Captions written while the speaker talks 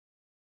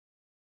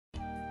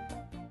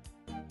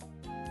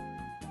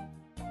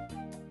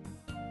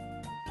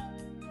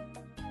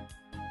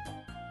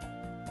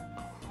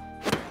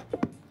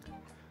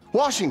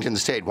Washington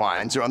State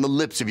wines are on the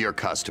lips of your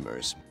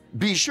customers.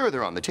 Be sure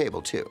they're on the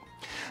table, too.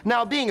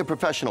 Now, being a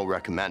professional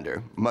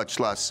recommender, much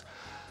less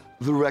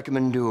the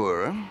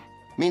recommendeur,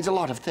 means a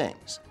lot of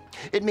things.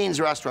 It means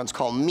restaurants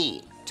call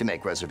me to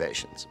make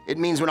reservations. It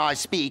means when I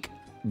speak,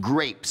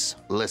 grapes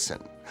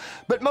listen.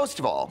 But most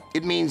of all,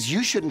 it means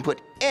you shouldn't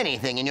put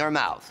anything in your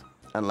mouth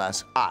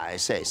unless I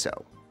say so.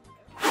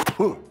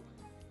 Whew.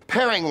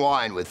 Pairing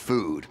wine with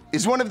food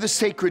is one of the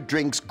sacred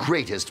drink's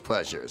greatest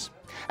pleasures.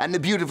 And the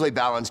beautifully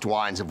balanced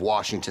wines of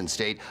Washington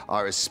State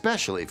are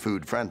especially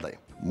food-friendly,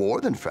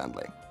 more than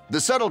friendly. The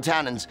subtle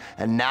tannins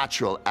and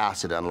natural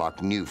acid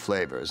unlock new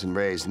flavors and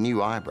raise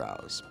new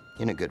eyebrows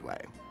in a good way.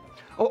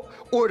 Oh,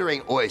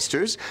 ordering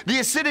oysters, the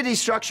acidity,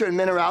 structure, and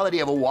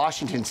minerality of a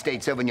Washington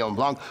State Sauvignon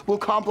Blanc will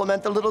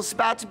complement the little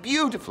spats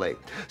beautifully.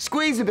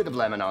 Squeeze a bit of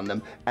lemon on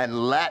them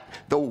and let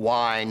the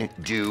wine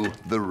do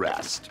the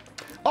rest.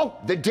 Oh,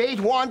 the date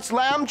wants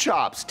lamb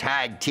chops.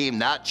 Tag team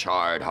that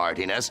charred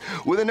heartiness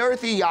with an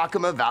earthy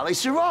Yakima Valley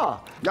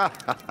Syrah.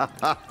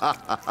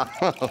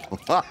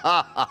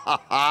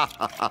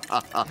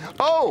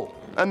 Oh,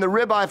 and the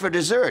ribeye for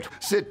dessert.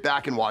 Sit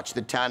back and watch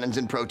the tannins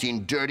and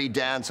protein dirty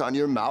dance on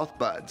your mouth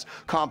buds.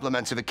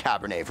 Compliments of a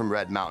Cabernet from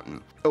Red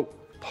Mountain. Oh,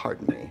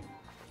 pardon me.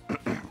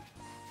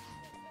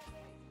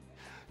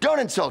 Don't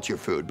insult your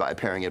food by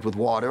pairing it with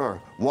water or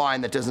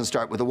wine that doesn't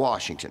start with a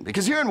Washington,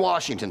 because here in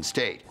Washington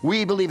State,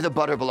 we believe the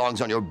butter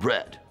belongs on your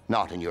bread,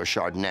 not in your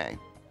Chardonnay.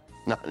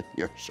 Not in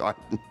your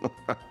Chardonnay.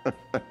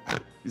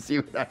 You see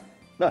what I...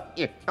 Not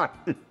your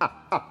Chardonnay.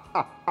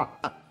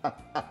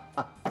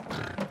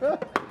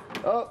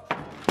 Oh.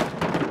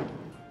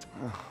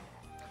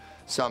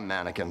 Some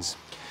mannequins.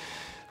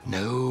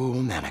 No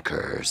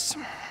manicures.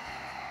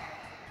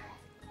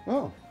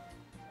 Oh.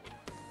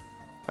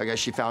 I guess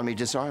she found me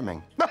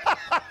disarming.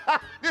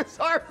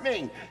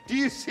 Disarming! Do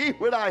you see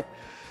what I...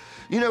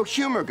 You know,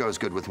 humor goes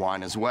good with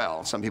wine as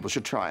well. Some people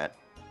should try it.